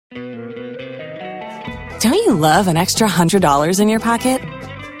Don't you love an extra $100 in your pocket?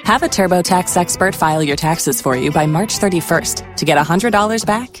 Have a TurboTax expert file your taxes for you by March 31st to get $100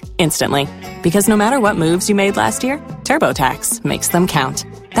 back instantly. Because no matter what moves you made last year, TurboTax makes them count.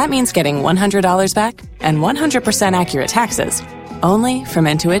 That means getting $100 back and 100% accurate taxes, only from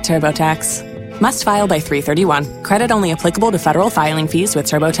Intuit TurboTax. Must file by 3/31. Credit only applicable to federal filing fees with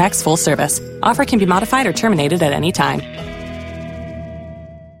TurboTax full service. Offer can be modified or terminated at any time.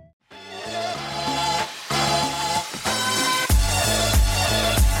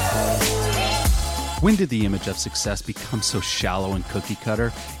 When did the image of success become so shallow and cookie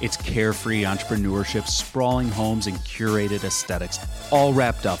cutter? It's carefree entrepreneurship, sprawling homes, and curated aesthetics, all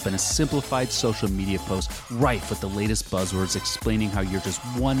wrapped up in a simplified social media post rife with the latest buzzwords explaining how you're just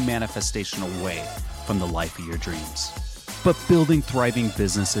one manifestation away from the life of your dreams. But building thriving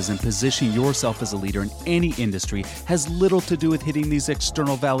businesses and positioning yourself as a leader in any industry has little to do with hitting these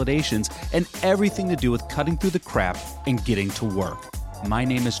external validations and everything to do with cutting through the crap and getting to work. My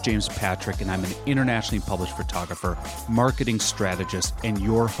name is James Patrick, and I'm an internationally published photographer, marketing strategist, and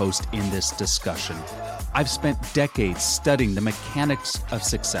your host in this discussion. I've spent decades studying the mechanics of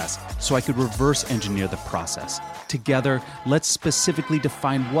success so I could reverse engineer the process. Together, let's specifically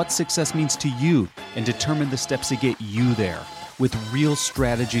define what success means to you and determine the steps to get you there. With real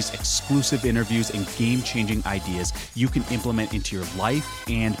strategies, exclusive interviews, and game-changing ideas you can implement into your life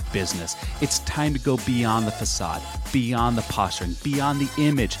and business. It's time to go beyond the facade, beyond the posturing, beyond the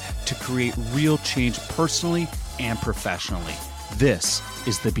image to create real change personally and professionally. This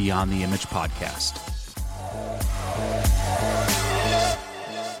is the Beyond the Image podcast.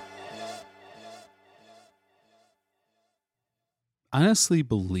 I honestly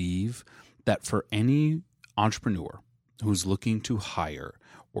believe that for any entrepreneur who's looking to hire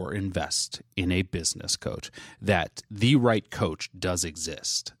or invest in a business coach, that the right coach does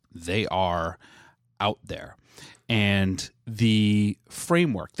exist. They are out there. And the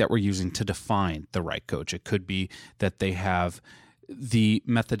framework that we're using to define the right coach, it could be that they have the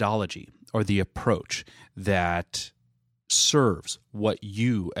methodology or the approach that serves what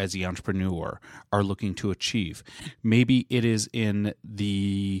you as the entrepreneur are looking to achieve. Maybe it is in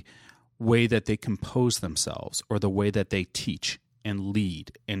the way that they compose themselves or the way that they teach and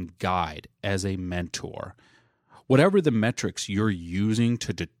lead and guide as a mentor. Whatever the metrics you're using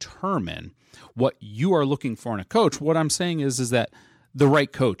to determine what you are looking for in a coach, what I'm saying is that the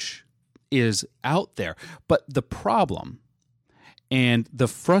right coach is out there. But the problem and the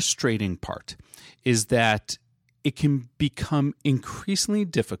frustrating part is that it can become increasingly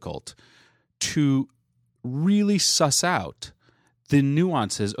difficult to really suss out the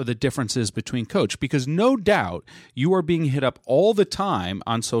nuances or the differences between coach, because no doubt you are being hit up all the time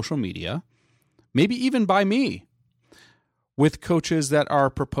on social media, maybe even by me, with coaches that are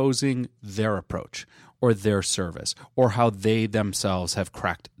proposing their approach or their service or how they themselves have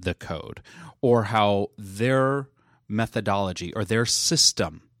cracked the code or how their methodology or their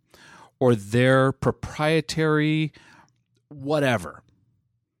system or their proprietary whatever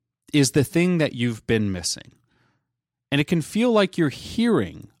is the thing that you've been missing. And it can feel like you're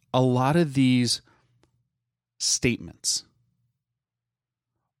hearing a lot of these statements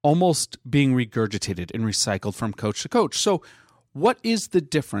almost being regurgitated and recycled from coach to coach. So what is the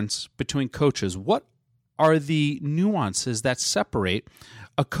difference between coaches? What are the nuances that separate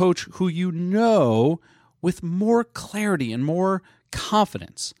a coach who you know with more clarity and more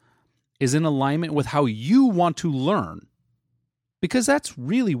confidence is in alignment with how you want to learn? Because that's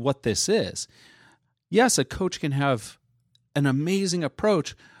really what this is. Yes, a coach can have an amazing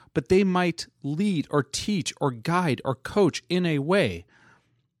approach, but they might lead or teach or guide or coach in a way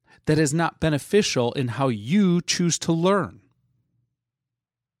that is not beneficial in how you choose to learn.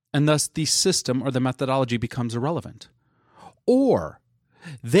 And thus the system or the methodology becomes irrelevant. Or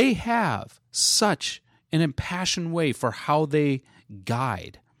they have such an impassioned way for how they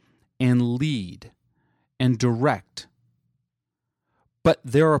guide and lead and direct, but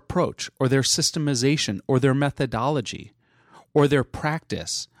their approach or their systemization or their methodology or their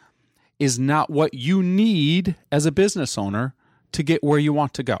practice is not what you need as a business owner to get where you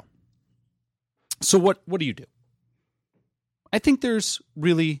want to go. So what do you do? I think there's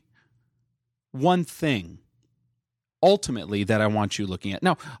really one thing ultimately that I want you looking at.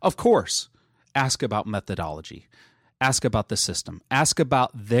 Now, of course, ask about methodology. Ask about the system. Ask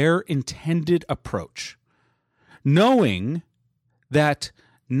about their intended approach, knowing that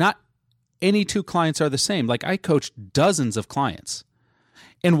not any two clients are the same. Like, I coach dozens of clients.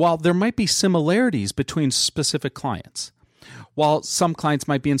 And while there might be similarities between specific clients, while some clients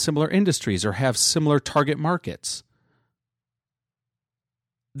might be in similar industries or have similar target markets,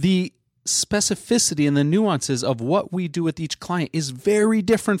 the specificity and the nuances of what we do with each client is very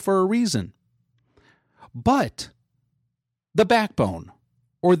different for a reason. But the backbone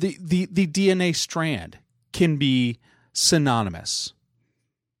or the DNA strand can be synonymous.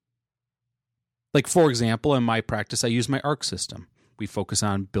 Like, for example, in my practice, I use my ARC system. We focus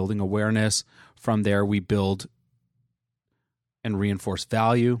on building awareness. From there, we build and reinforce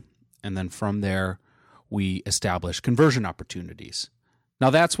value. And then from there, we establish conversion opportunities. Now,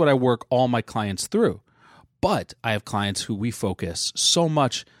 that's what I work all my clients through. But I have clients who we focus so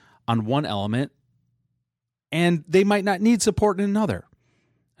much on one element, and they might not need support in another,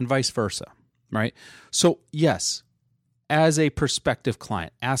 and vice versa, right? So, yes, as a prospective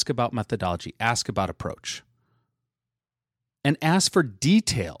client, ask about methodology, ask about approach, and ask for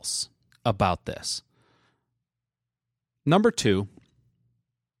details about this. Number 2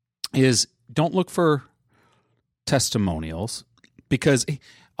 is don't look for testimonials, because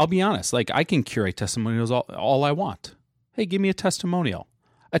I'll be honest, like, I can curate testimonials all I want. Hey, give me a testimonial.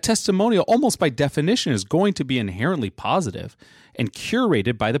 A testimonial, almost by definition, is going to be inherently positive and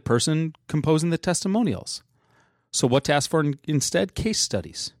curated by the person composing the testimonials. So what to ask for instead? Case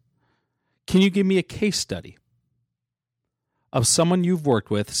studies. Can you give me a case study of someone you've worked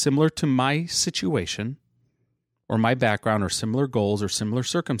with similar to my situation or my background or similar goals or similar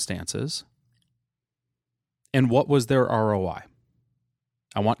circumstances? And what was their ROI?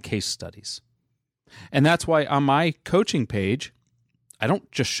 I want case studies. And that's why on my coaching page, I don't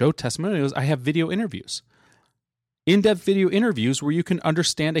just show testimonials, I have video interviews. In-depth video interviews where you can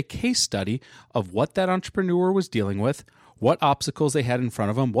understand a case study of what that entrepreneur was dealing with, what obstacles they had in front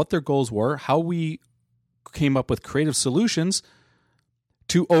of them, what their goals were, how we came up with creative solutions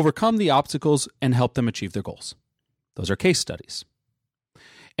to overcome the obstacles and help them achieve their goals. Those are case studies.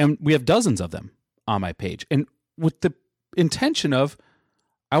 And we have dozens of them on my page. And with the intention of,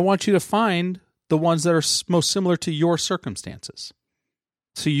 I want you to find the ones that are most similar to your circumstances,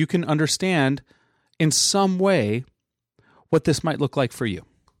 so you can understand in some way what this might look like for you.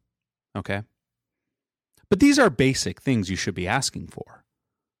 Okay? But these are basic things you should be asking for.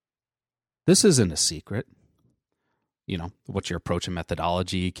 This isn't a secret. You know, what's your approach and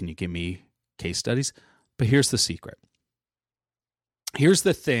methodology? Can you give me case studies? But here's the secret. Here's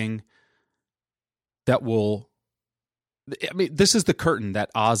the thing that will, I mean, this is the curtain that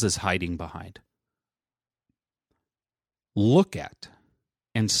Oz is hiding behind. Look at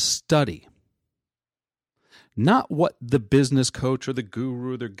and study not what the business coach or the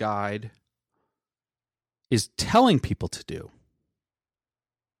guru or the guide is telling people to do.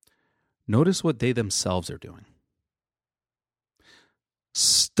 Notice what they themselves are doing.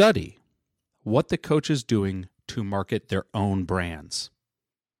 Study what the coach is doing to market their own brands.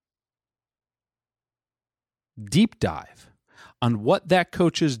 Deep dive on what that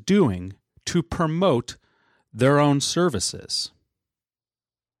coach is doing to promote their own services.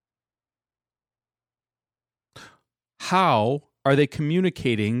 How are they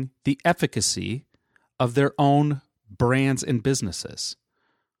communicating the efficacy of their own brands and businesses?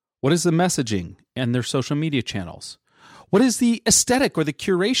 What is the messaging and their social media channels? What is the aesthetic or the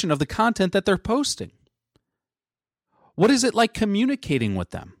curation of the content that they're posting? What is it like communicating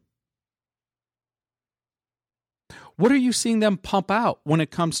with them? What are you seeing them pump out when it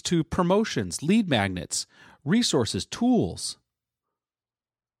comes to promotions, lead magnets, resources, tools?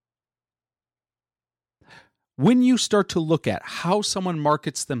 When you start to look at how someone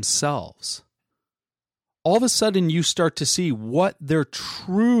markets themselves, all of a sudden you start to see what their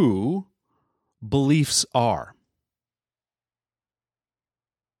true beliefs are.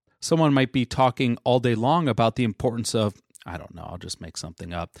 Someone might be talking all day long about the importance of, I don't know, I'll just make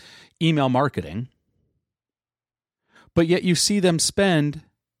something up, email marketing. But yet you see them spend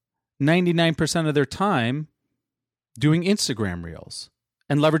 99% of their time doing Instagram Reels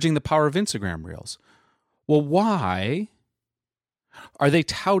and leveraging the power of Instagram Reels. Well, why are they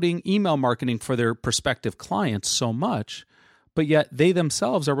touting email marketing for their prospective clients so much, but yet they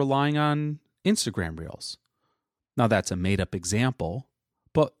themselves are relying on Instagram Reels? Now, that's a made-up example,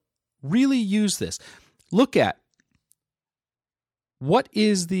 but really use this. Look at what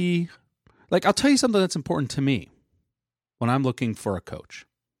is the, like, I'll tell you something that's important to me when I'm looking for a coach,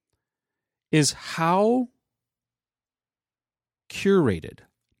 is how curated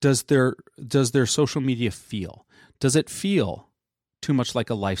does their social media feel? Does it feel too much like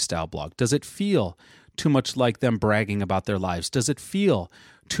a lifestyle blog? Does it feel too much like them bragging about their lives? Does it feel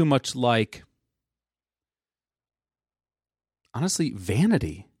too much like, honestly,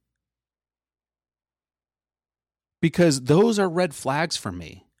 vanity? Because those are red flags for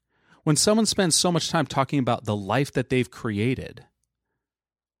me. When someone spends so much time talking about the life that they've created,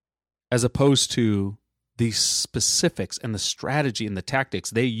 as opposed to the specifics and the strategy and the tactics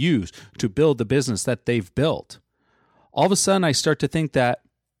they use to build the business that they've built, all of a sudden I start to think that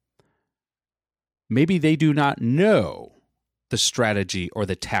maybe they do not know the strategy or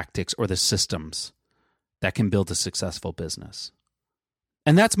the tactics or the systems that can build a successful business.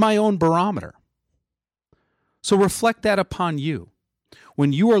 And that's my own barometer. So reflect that upon you.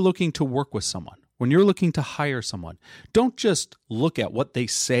 When you are looking to work with someone, when you're looking to hire someone, don't just look at what they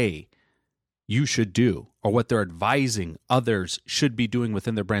say you should do or what they're advising others should be doing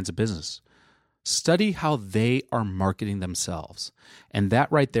within their brands of business. Study how they are marketing themselves. And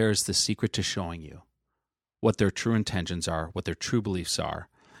that right there is the secret to showing you what their true intentions are, what their true beliefs are,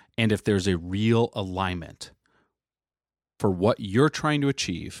 and if there's a real alignment for what you're trying to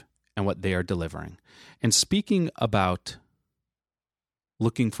achieve and what they are delivering. And speaking about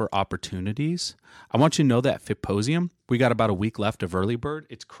looking for opportunities, I want you to know that Fitposium, we got about a week left of Early Bird.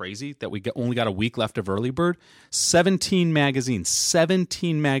 It's crazy that we only got a week left of Early Bird. 17 magazines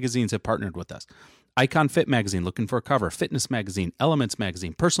have partnered with us. Icon Fit Magazine, looking for a cover. Fitness Magazine, Elements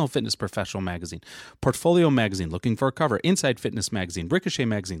Magazine, Personal Fitness Professional Magazine, Portfolio Magazine, looking for a cover. Inside Fitness Magazine, Ricochet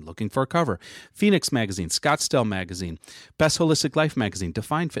Magazine, looking for a cover. Phoenix Magazine, Scottsdale Magazine, Best Holistic Life Magazine,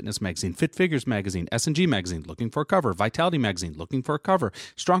 Define Fitness Magazine, Fit Figures Magazine, S&G Magazine, looking for a cover. Vitality Magazine, looking for a cover.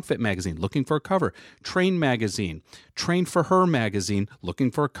 Strong Fit Magazine, looking for a cover. Train Magazine, Train for Her Magazine,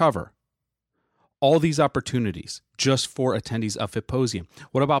 looking for a cover. All these opportunities just for attendees of Fitposium.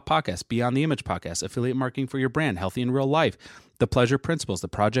 What about podcasts? Beyond the Image podcast, Affiliate Marketing for Your Brand, Healthy in Real Life, The Pleasure Principles, The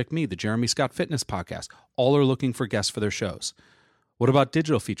Project Me, The Jeremy Scott Fitness podcast. All are looking for guests for their shows. What about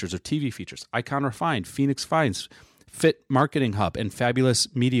digital features or TV features? Icon Refined, Phoenix Finds, Fit Marketing Hub, and Fabulous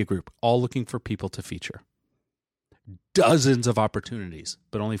Media Group, all looking for people to feature. Dozens of opportunities,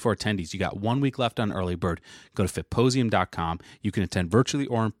 but only for attendees. You got 1 week left on Early Bird. Go to fitposium.com. You can attend virtually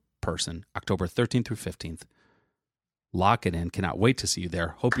or in person, October 13th through 15th. Lock it in. Cannot wait to see you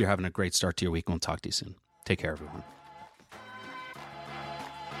there. Hope you're having a great start to your week. We'll talk to you soon. Take care, everyone.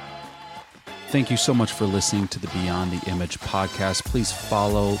 Thank you so much for listening to the Beyond the Image podcast. Please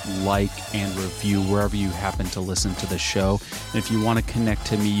follow, like, and review wherever you happen to listen to the show. And if you want to connect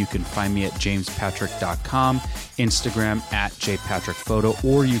to me, you can find me at jamespatrick.com, Instagram at jpatrickphoto,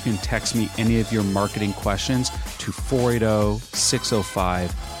 or you can text me any of your marketing questions to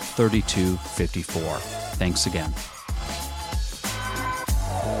 480-605-3254. Thanks again.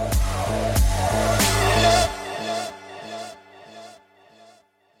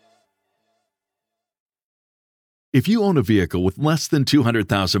 If you own a vehicle with less than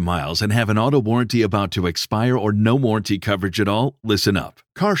 200,000 miles and have an auto warranty about to expire or no warranty coverage at all, listen up.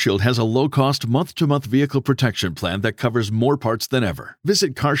 CarShield has a low-cost month-to-month vehicle protection plan that covers more parts than ever.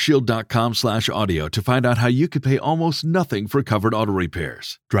 Visit carshield.com/audio to find out how you could pay almost nothing for covered auto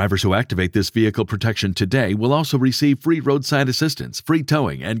repairs. Drivers who activate this vehicle protection today will also receive free roadside assistance, free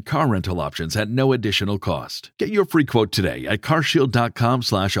towing, and car rental options at no additional cost. Get your free quote today at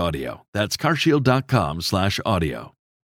carshield.com/audio. That's carshield.com/audio.